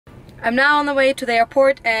I'm now on the way to the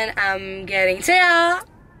airport and I'm getting Thea.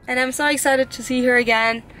 And I'm so excited to see her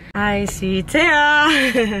again. I see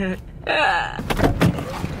Thea.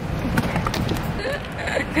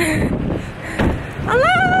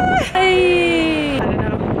 Hello! Hey! I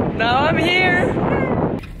don't know. Now I'm here.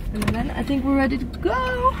 And then I think we're ready to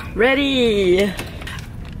go. Ready!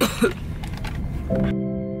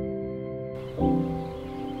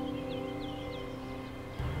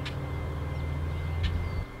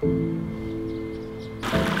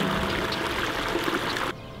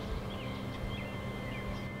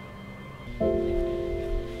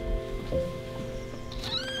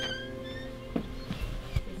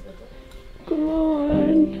 Come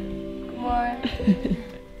on. Come on.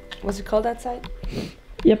 What's it called outside?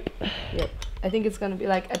 Yep. Yep. I think it's gonna be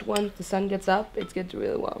like at once the sun gets up, it gets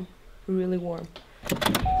really warm. Really warm.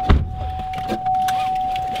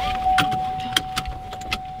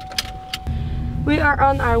 We are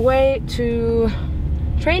on our way to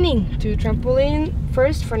training, to trampoline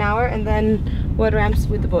first for an hour and then water ramps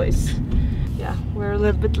with the boys. Yeah, we're a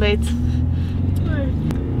little bit late.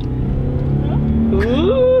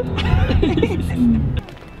 Ooh.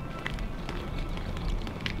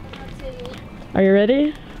 Are you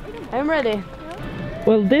ready? I'm ready.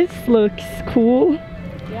 Well, this looks cool.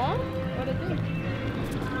 Yeah? What do you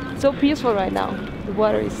think? So peaceful right now. The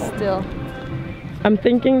water is still. I'm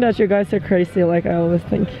thinking that you guys are crazy, like I always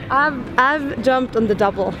think. I've jumped on the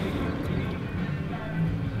double.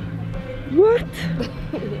 What?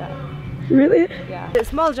 Yeah. Really? Yeah. The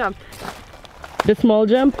small jump. The small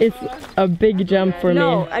jump is a big jump for me.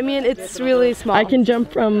 No, I mean it's really small. I can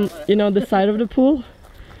jump from, you know, the side of the pool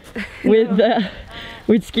with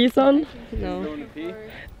with skis on. No.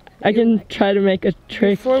 I can try to make a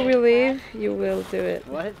trick. Before we leave, you will do it.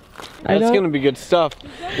 What? That's gonna be good stuff.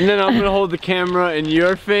 And then I'm gonna hold the camera in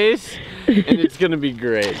your face, and it's gonna be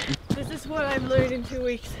great. This is what I've learned in 2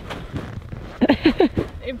 weeks.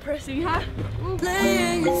 Impressive, huh?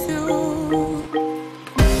 Playing you through.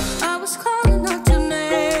 I was calling out your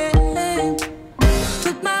name,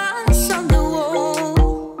 with my eyes on the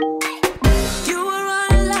wall. You were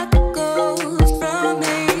running like a ghost from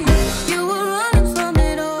me. You were running from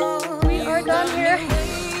it all. We are done here.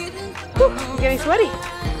 Whew, I'm getting sweaty.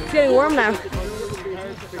 It's getting warm now.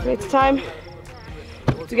 It's time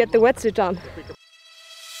to get the wetsuit on.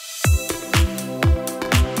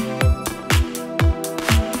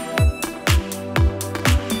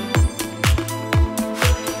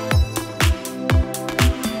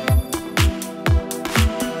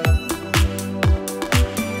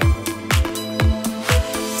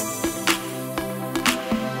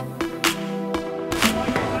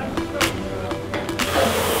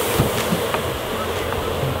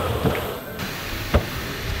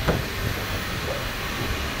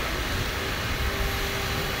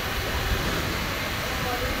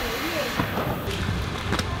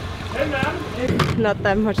 Not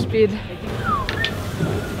that much speed.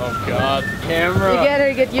 Oh god, the camera! You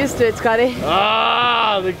gotta get used to it, Scotty.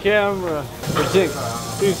 Ah, the camera! What do you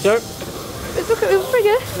think? You start? It's okay, it was pretty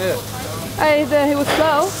good. Yeah. It was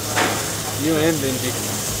slow. You and Benji.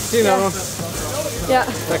 See you now. Yeah.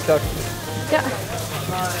 Tuck, tuck. Yeah.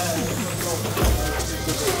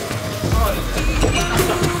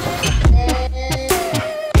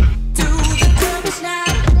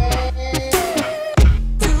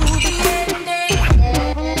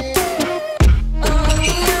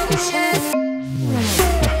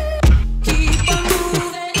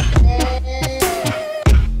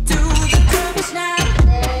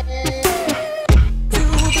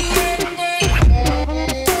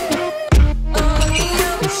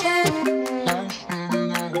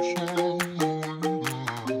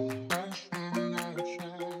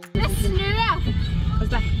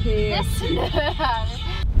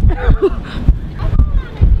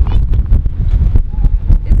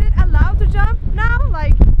 Is it allowed to jump now?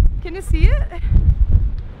 Like, can you see it?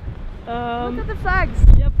 Look at the flags.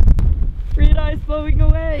 Yep. Frida is blowing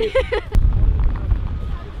away.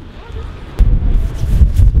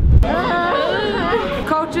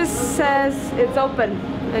 Coaches says it's open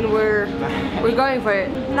and we're going for it.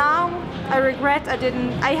 Now I regret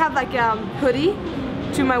I have like a hoodie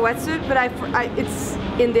to my wetsuit, but it's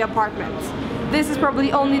in the apartment. This is probably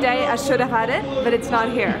the only day I should have had it, but it's not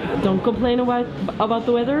here. Don't complain about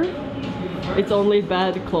the weather. It's only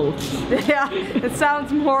bad clothes. Yeah, it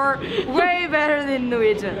sounds way better than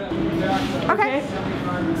Norwegian. Okay.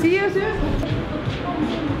 See you soon.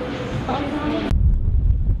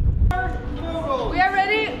 We are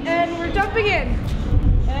ready and we're jumping in.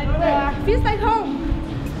 And feels like home.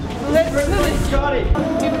 Let's do it.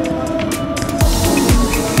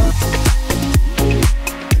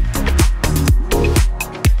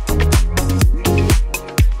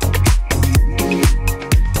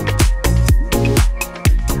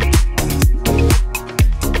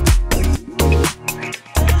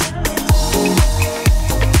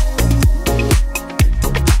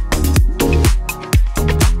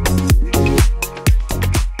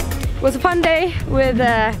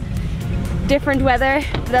 different weather.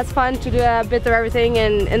 That's fun to do a bit of everything,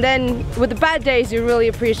 and then with the bad days you really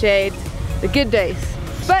appreciate the good days.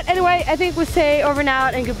 But anyway, I think we'll say over and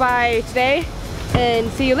out and goodbye today,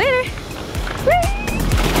 and see you later. Whee!